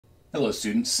Hello,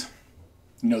 students.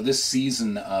 This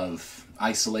season of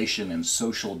isolation and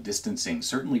social distancing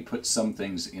certainly puts some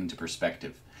things into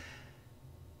perspective.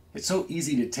 It's so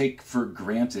easy to take for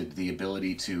granted the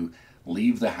ability to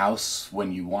leave the house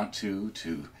when you want to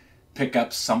pick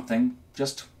up something,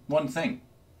 just one thing.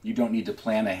 You don't need to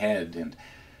plan ahead and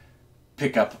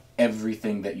pick up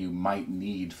everything that you might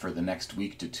need for the next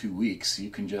week to 2 weeks. You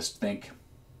can just think,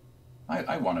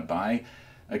 I want to buy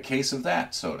a case of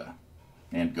that soda,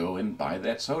 and go and buy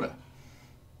that soda.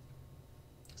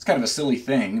 It's kind of a silly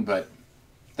thing, but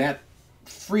that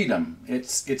freedom,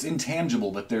 it's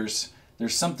intangible, but there's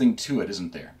something to it,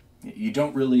 isn't there? You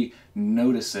don't really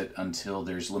notice it until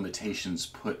there's limitations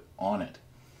put on it.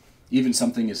 Even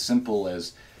something as simple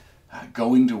as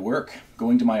going to work,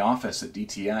 going to my office at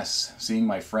DTS, seeing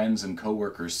my friends and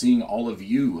coworkers, seeing all of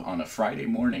you on a Friday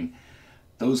morning.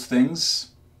 Those things,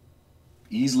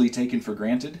 easily taken for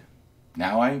granted,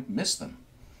 now I miss them.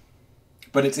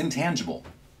 But it's intangible,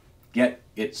 yet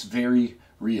it's very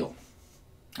real.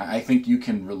 I think you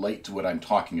can relate to what I'm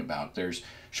talking about. There's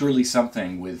surely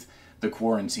something with the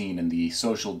quarantine and the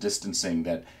social distancing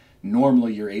that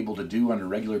normally you're able to do on a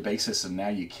regular basis and now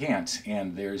you can't,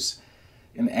 and there's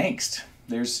an angst.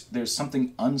 There's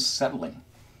something unsettling.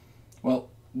 Well,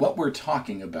 what we're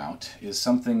talking about is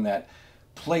something that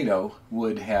Plato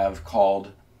would have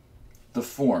called the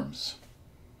forms,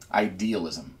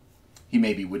 idealism. He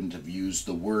maybe wouldn't have used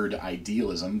the word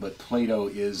idealism, but Plato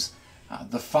is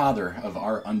the father of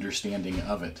our understanding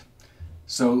of it.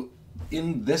 So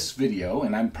in this video,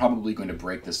 and I'm probably going to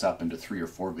break this up into 3 or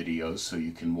 4 videos so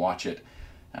you can watch it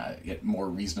at more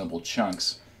reasonable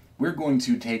chunks, we're going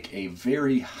to take a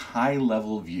very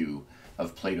high-level view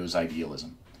of Plato's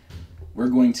idealism. We're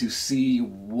going to see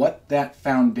what that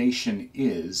foundation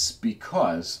is,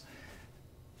 because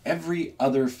every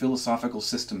other philosophical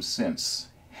system since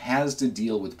has to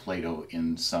deal with Plato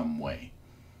in some way.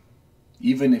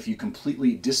 Even if you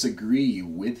completely disagree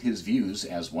with his views,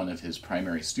 as one of his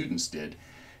primary students did,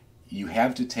 you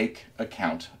have to take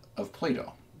account of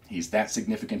Plato. He's that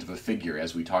significant of a figure,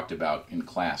 as we talked about in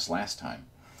class last time.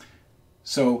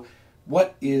 So,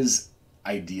 what is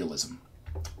idealism?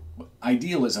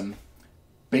 Idealism,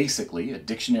 basically, a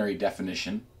dictionary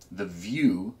definition, the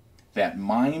view that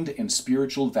mind and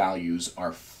spiritual values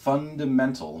are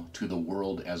fundamental to the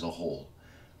world as a whole.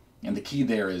 And the key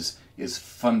there is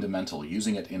fundamental,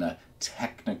 using it in a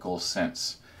technical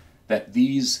sense. That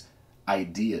these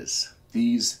ideas,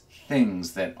 these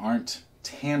things that aren't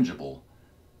tangible,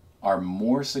 are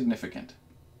more significant,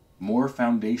 more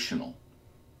foundational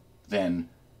than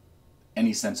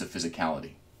any sense of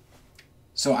physicality.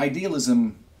 So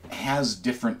idealism has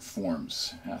different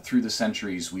forms. Through the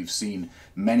centuries, we've seen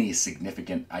many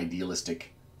significant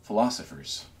idealistic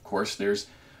philosophers. Of course, there's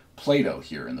Plato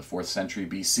here in the 4th century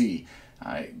BC.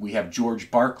 We have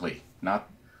George Berkeley, not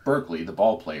Berkeley, the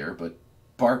ball player, but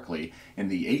Berkeley in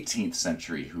the 18th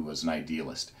century, who was an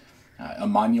idealist.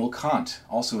 Immanuel Kant,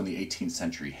 also in the 18th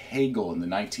century. Hegel in the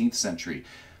 19th century.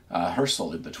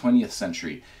 Husserl in the 20th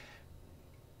century.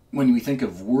 When we think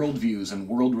of worldviews and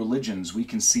world religions, we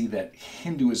can see that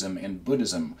Hinduism and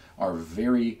Buddhism are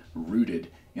very rooted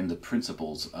in the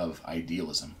principles of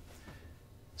idealism.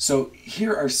 So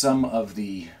here are some of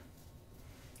the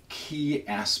key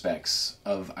aspects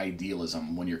of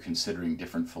idealism when you're considering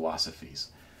different philosophies.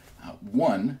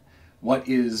 One, what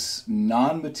is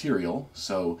non-material,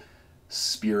 so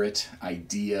spirit,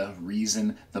 idea,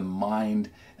 reason, the mind,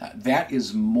 that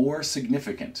is more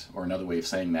significant, or another way of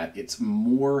saying that, it's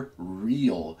more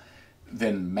real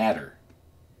than matter.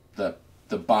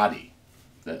 The body,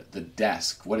 the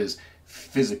desk, what is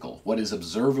physical, what is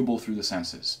observable through the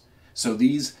senses. So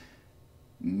these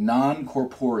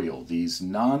non-corporeal, these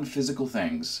non-physical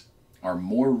things are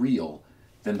more real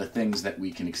than the things that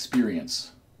we can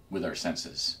experience with our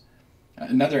senses.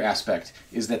 Another aspect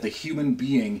is that the human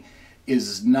being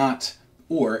is not,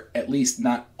 or at least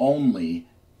not only,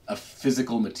 a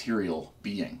physical material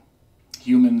being.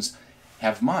 Humans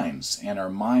have minds, and our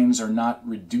minds are not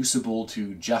reducible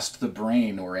to just the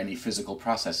brain or any physical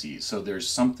processes. So there's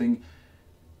something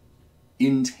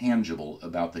intangible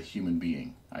about the human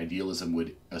being. Idealism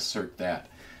would assert that.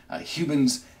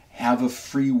 Humans have a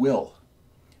free will.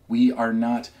 We are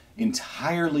not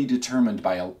entirely determined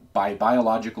by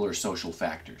biological or social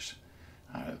factors.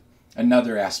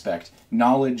 Another aspect,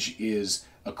 knowledge is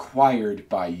acquired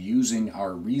by using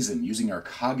our reason, using our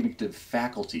cognitive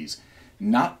faculties,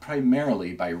 not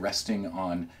primarily by resting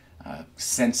on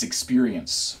sense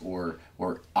experience or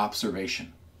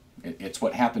observation. It's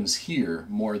what happens here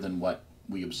more than what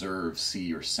we observe,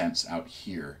 see, or sense out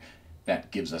here that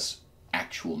gives us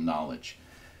actual knowledge.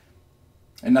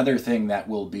 Another thing that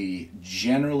will be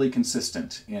generally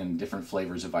consistent in different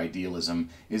flavors of idealism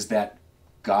is that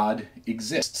God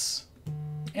exists.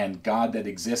 And God that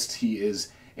exists, he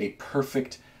is a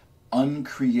perfect,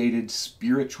 uncreated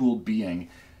spiritual being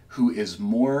who is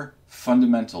more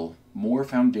fundamental, more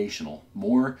foundational,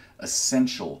 more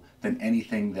essential than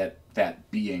anything that that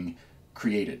being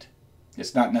created.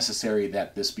 It's not necessary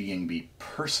that this being be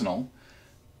personal,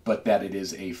 but that it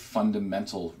is a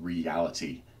fundamental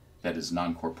reality that is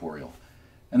non-corporeal.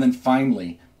 And then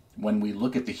finally, when we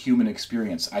look at the human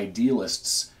experience,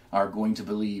 idealists are going to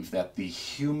believe that the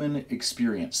human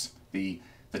experience, the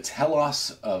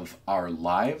telos of our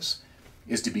lives,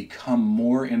 is to become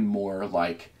more and more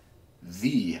like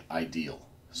the ideal.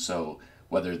 So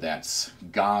whether that's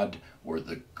God or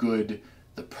the good,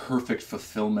 the perfect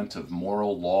fulfillment of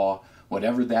moral law,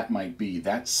 whatever that might be,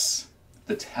 that's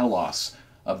the telos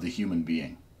of the human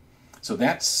being. So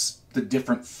that's the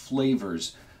different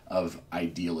flavors of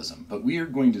idealism. But we are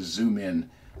going to zoom in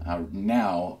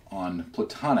now on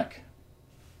Platonic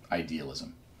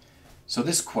idealism. So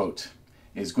this quote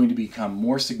is going to become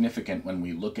more significant when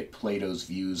we look at Plato's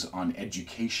views on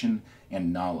education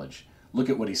and knowledge. Look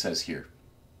at what he says here.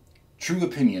 True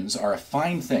opinions are a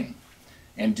fine thing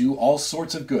and do all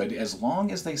sorts of good as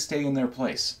long as they stay in their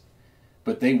place.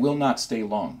 But they will not stay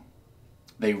long.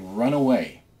 They run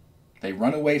away. They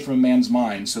run away from a man's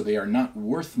mind, so they are not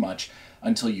worth much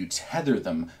until you tether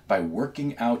them by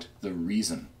working out the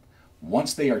reason.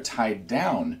 Once they are tied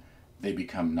down, they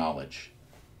become knowledge.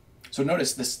 So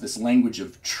notice this language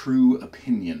of true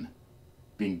opinion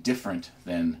being different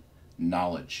than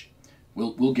knowledge.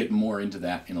 We'll get more into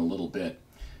that in a little bit.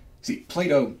 See,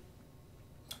 Plato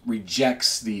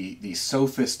rejects the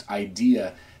sophist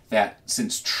idea that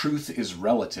since truth is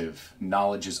relative,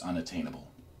 knowledge is unattainable.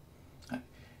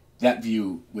 That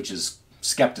view, which is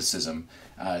skepticism,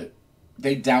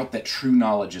 they doubt that true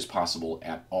knowledge is possible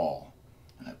at all.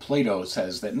 Plato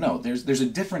says that no, there's a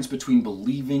difference between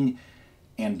believing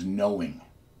and knowing.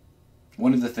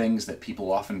 One of the things that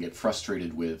people often get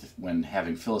frustrated with when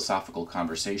having philosophical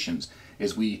conversations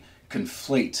is we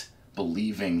conflate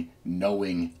believing,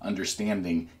 knowing,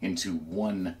 understanding into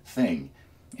one thing.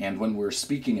 And when we're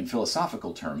speaking in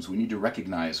philosophical terms, we need to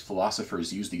recognize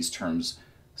philosophers use these terms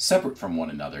separate from one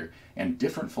another, and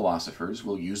different philosophers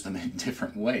will use them in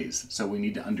different ways. So we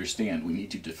need to understand, we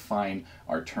need to define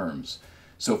our terms.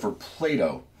 So for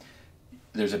Plato,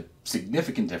 there's a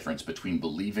significant difference between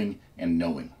believing and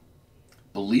knowing.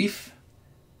 Belief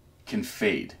can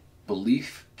fade.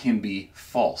 Belief can be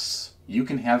false. You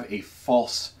can have a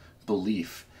false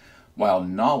belief, while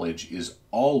knowledge is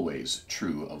always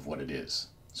true of what it is.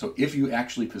 So if you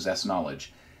actually possess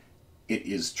knowledge, it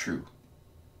is true.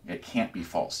 It can't be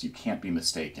false. You can't be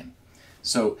mistaken.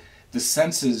 So the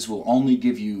senses will only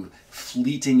give you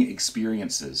fleeting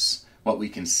experiences, what we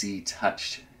can see,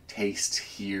 touch, taste,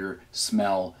 hear,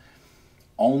 smell.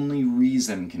 Only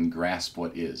reason can grasp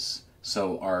what is.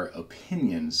 So our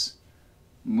opinions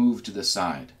move to the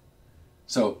side.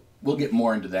 So we'll get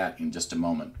more into that in just a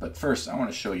moment. But first, I want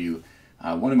to show you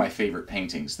one of my favorite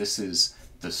paintings. This is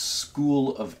the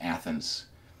School of Athens,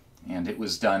 and it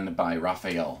was done by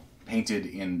Raphael, painted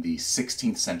in the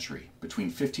 16th century, between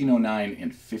 1509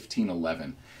 and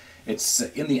 1511. It's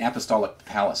in the Apostolic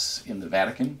Palace in the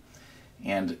Vatican,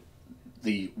 and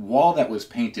the wall that was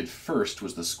painted first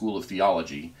was the School of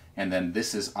Theology, and then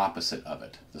this is opposite of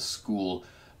it, the School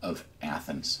of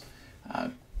Athens.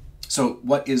 So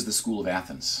what is the School of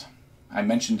Athens? I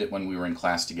mentioned it when we were in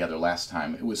class together last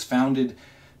time. It was founded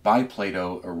by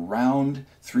Plato around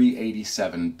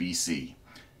 387 BC.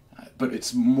 But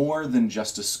it's more than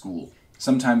just a school.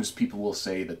 Sometimes people will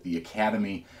say that the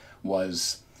academy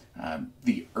was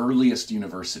the earliest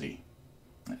university.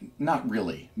 Not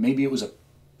really. Maybe it was a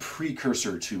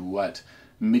precursor to what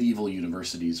medieval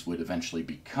universities would eventually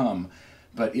become,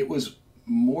 but it was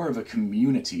more of a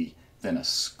community than a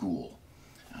school.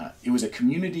 It was a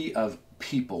community of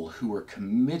people who were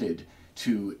committed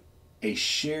to a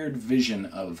shared vision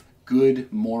of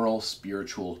good moral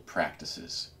spiritual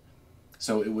practices.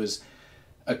 So it was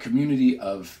a community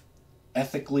of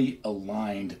ethically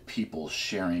aligned people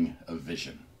sharing a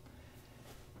vision.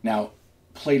 Now,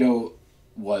 Plato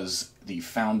was the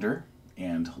founder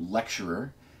and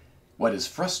lecturer. What is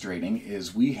frustrating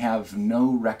is we have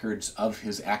no records of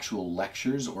his actual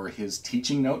lectures or his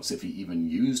teaching notes, if he even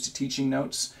used teaching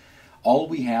notes. All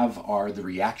we have are the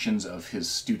reactions of his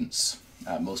students,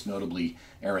 most notably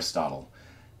Aristotle.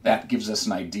 That gives us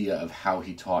an idea of how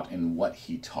he taught and what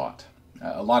he taught.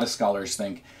 A lot of scholars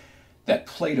think that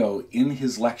Plato, in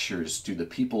his lectures to the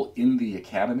people in the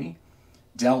academy,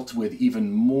 dealt with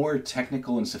even more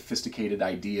technical and sophisticated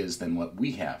ideas than what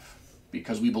we have,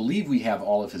 because we believe we have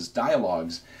all of his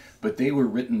dialogues, but they were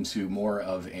written to more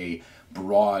of a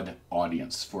broad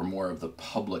audience, for more of the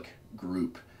public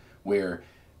group, where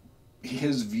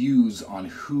his views on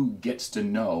who gets to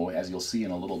know, as you'll see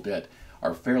in a little bit,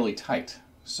 are fairly tight.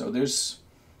 So there's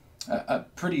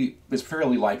it's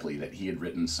fairly likely that he had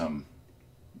written some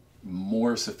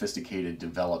more sophisticated,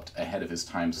 developed, ahead of his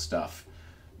time stuff,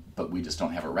 but we just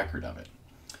don't have a record of it.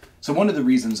 So one of the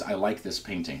reasons I like this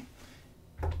painting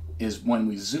is when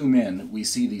we zoom in, we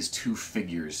see these two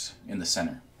figures in the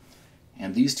center.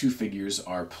 And these two figures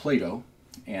are Plato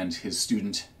and his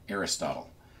student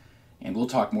Aristotle. And we'll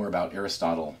talk more about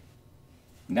Aristotle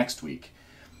next week.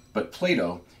 But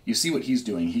Plato, you see what he's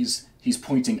doing. He's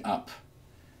pointing up.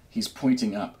 He's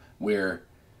pointing up, where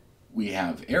we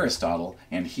have Aristotle,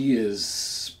 and he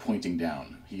is pointing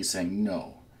down. He's saying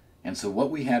no. And so what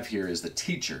we have here is the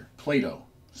teacher, Plato,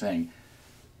 saying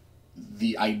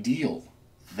the ideal,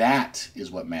 that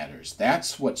is what matters.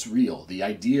 That's what's real. The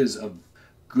ideas of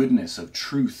goodness, of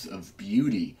truth, of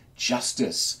beauty,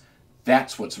 justice,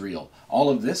 that's what's real. All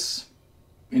of this,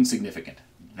 insignificant.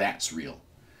 That's real.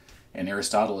 And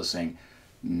Aristotle is saying,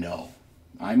 no,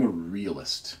 I'm a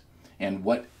realist. And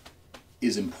what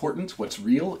is important, what's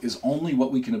real, is only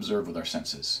what we can observe with our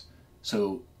senses.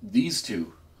 So these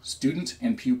two, student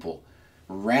and pupil,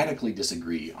 radically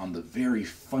disagree on the very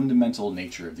fundamental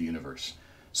nature of the universe.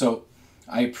 So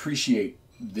I appreciate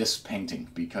this painting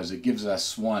because it gives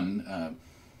us one,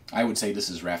 I would say this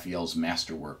is Raphael's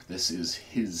masterwork. This is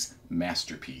his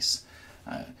masterpiece.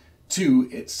 Two,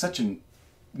 it's such a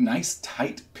nice,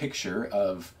 tight picture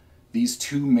of these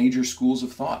two major schools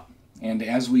of thought. And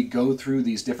as we go through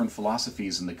these different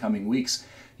philosophies in the coming weeks,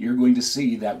 you're going to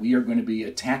see that we are going to be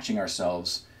attaching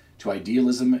ourselves to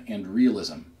idealism and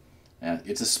realism.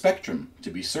 It's a spectrum,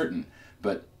 to be certain,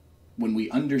 but when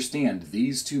we understand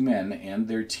these two men and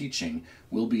their teaching,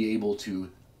 we'll be able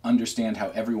to understand how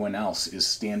everyone else is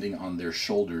standing on their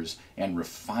shoulders and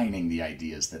refining the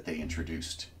ideas that they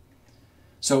introduced.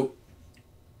 So,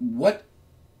 what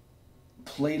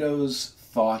Plato's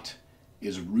thought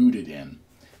is rooted in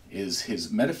is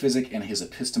his metaphysic and his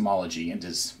epistemology and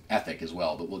his ethic as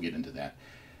well, but we'll get into that.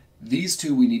 These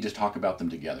two, we need to talk about them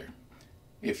together.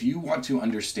 If you want to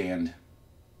understand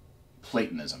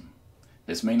Platonism,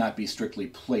 this may not be strictly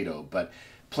Plato, but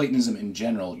Platonism in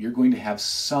general, you're going to have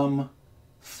some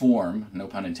form, no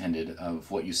pun intended, of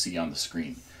what you see on the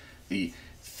screen. The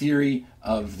theory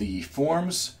of the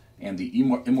forms and the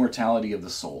immortality of the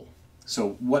soul.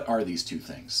 So what are these two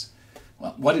things?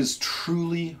 Well, what is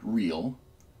truly real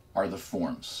are the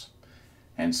forms.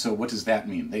 And so what does that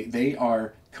mean? They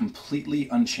are completely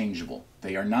unchangeable.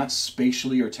 They are not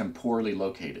spatially or temporally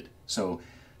located. So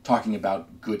talking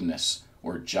about goodness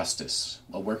or justice,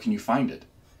 well, where can you find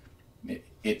it?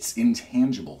 It's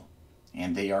intangible,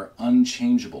 and they are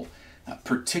unchangeable.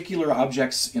 Particular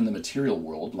objects in the material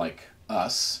world, like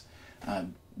us,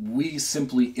 we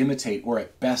simply imitate or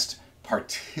at best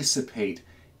participate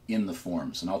in the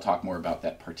forms. And I'll talk more about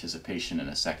that participation in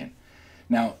a second.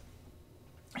 Now,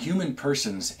 human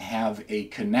persons have a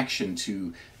connection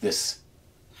to this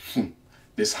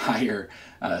higher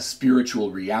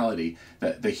spiritual reality.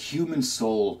 The human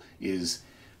soul is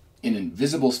an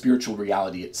invisible spiritual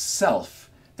reality itself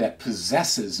that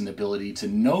possesses an ability to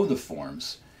know the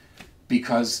forms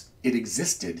because it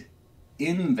existed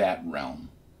in that realm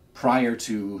prior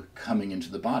to coming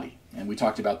into the body. And we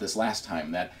talked about this last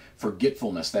time, that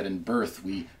forgetfulness, that in birth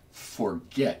we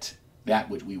forget that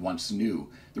which we once knew.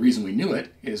 The reason we knew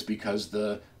it is because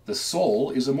the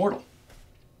soul is immortal.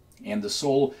 And the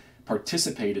soul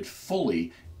participated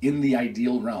fully in the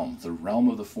ideal realm, the realm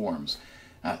of the forms.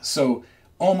 So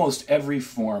almost every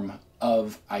form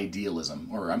of idealism,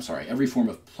 or I'm sorry, every form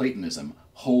of Platonism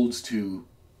holds to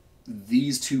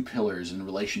these two pillars in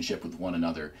relationship with one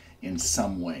another in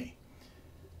some way.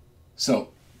 So,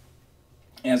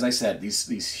 as I said,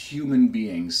 these human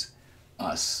beings,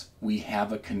 us, we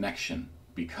have a connection.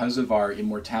 Because of our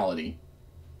immortality,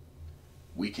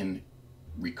 we can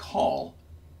recall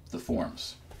the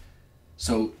forms.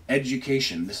 So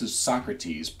education, this is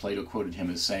Socrates. Plato quoted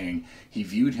him as saying he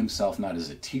viewed himself not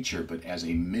as a teacher but as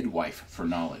a midwife for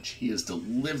knowledge. He is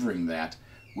delivering that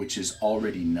which is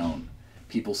already known.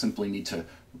 People simply need to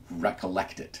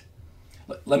recollect it.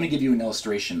 Let me give you an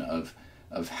illustration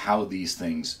of how these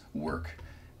things work.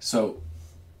 So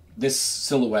this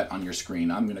silhouette on your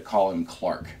screen, I'm going to call him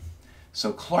Clark.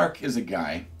 So Clark is a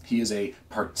guy, he is a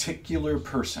particular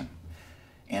person.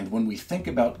 And when we think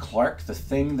about Clark, the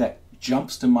thing that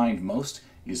jumps to mind most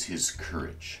is his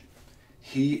courage.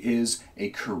 he is a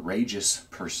courageous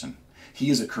person. He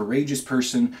is a courageous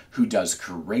person who does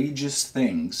courageous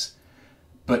things,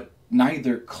 but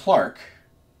neither Clark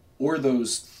or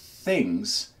those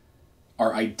things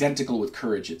are identical with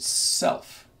courage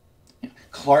itself.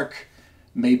 Clark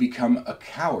may become a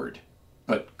coward,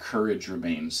 but courage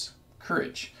remains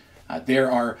courage.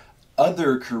 There are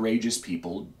other courageous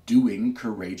people doing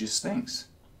courageous things.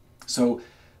 So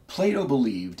Plato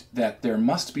believed that there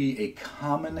must be a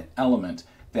common element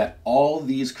that all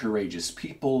these courageous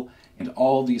people and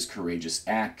all these courageous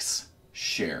acts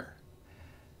share.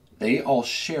 They all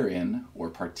share in or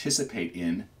participate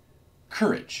in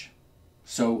courage.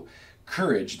 So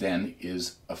courage then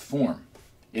is a form.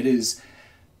 It is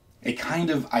a kind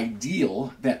of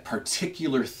ideal that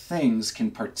particular things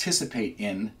can participate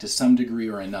in to some degree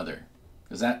or another.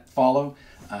 Does that follow?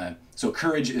 So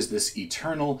courage is this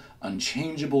eternal,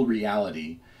 unchangeable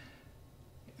reality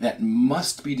that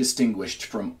must be distinguished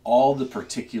from all the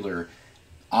particular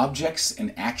objects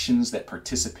and actions that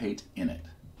participate in it.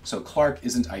 So Clark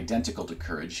isn't identical to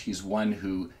courage. He's one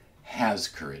who has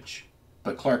courage.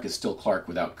 But Clark is still Clark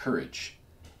without courage.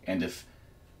 And if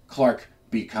Clark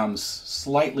becomes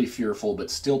slightly fearful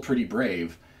but still pretty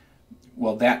brave,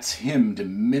 well, that's him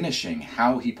diminishing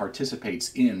how he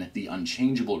participates in the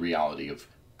unchangeable reality of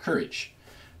courage.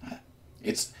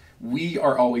 We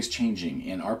are always changing,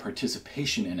 and our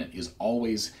participation in it is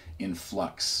always in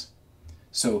flux.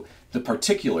 So the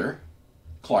particular,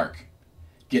 Clark,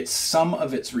 gets some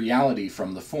of its reality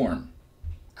from the form,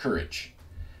 courage.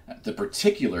 The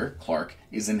particular, Clark,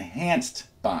 is enhanced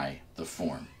by the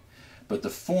form. But the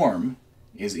form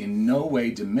is in no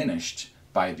way diminished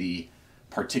by the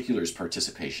particular's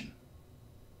participation.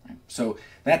 So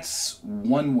that's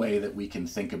one way that we can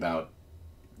think about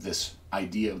this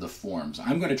idea of the forms.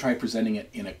 I'm going to try presenting it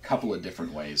in a couple of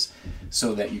different ways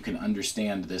so that you can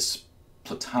understand this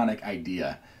Platonic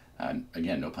idea,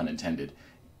 again, no pun intended,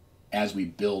 as we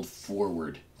build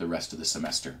forward the rest of the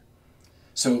semester.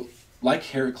 So, like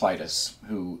Heraclitus,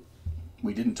 who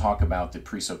we didn't talk about the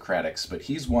pre-Socratics, but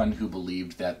he's one who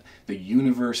believed that the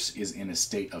universe is in a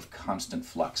state of constant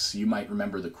flux. You might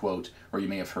remember the quote, or you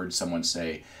may have heard someone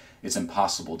say, it's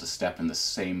impossible to step in the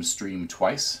same stream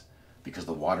twice because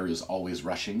the water is always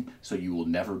rushing, so you will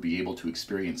never be able to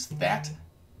experience that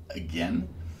again.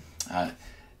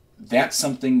 That's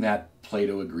something that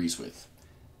Plato agrees with,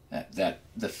 that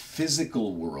the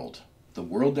physical world, the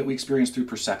world that we experience through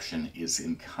perception, is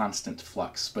in constant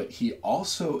flux. But he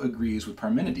also agrees with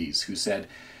Parmenides, who said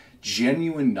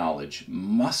genuine knowledge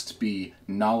must be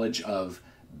knowledge of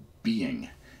being,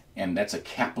 and that's a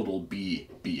capital B,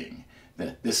 being.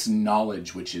 This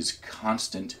knowledge which is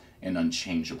constant and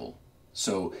unchangeable.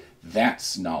 So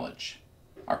that's knowledge.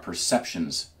 Our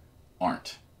perceptions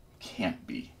aren't, can't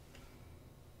be.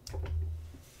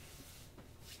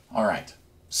 All right,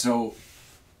 so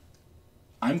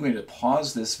I'm going to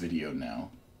pause this video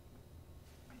now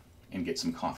and get some coffee.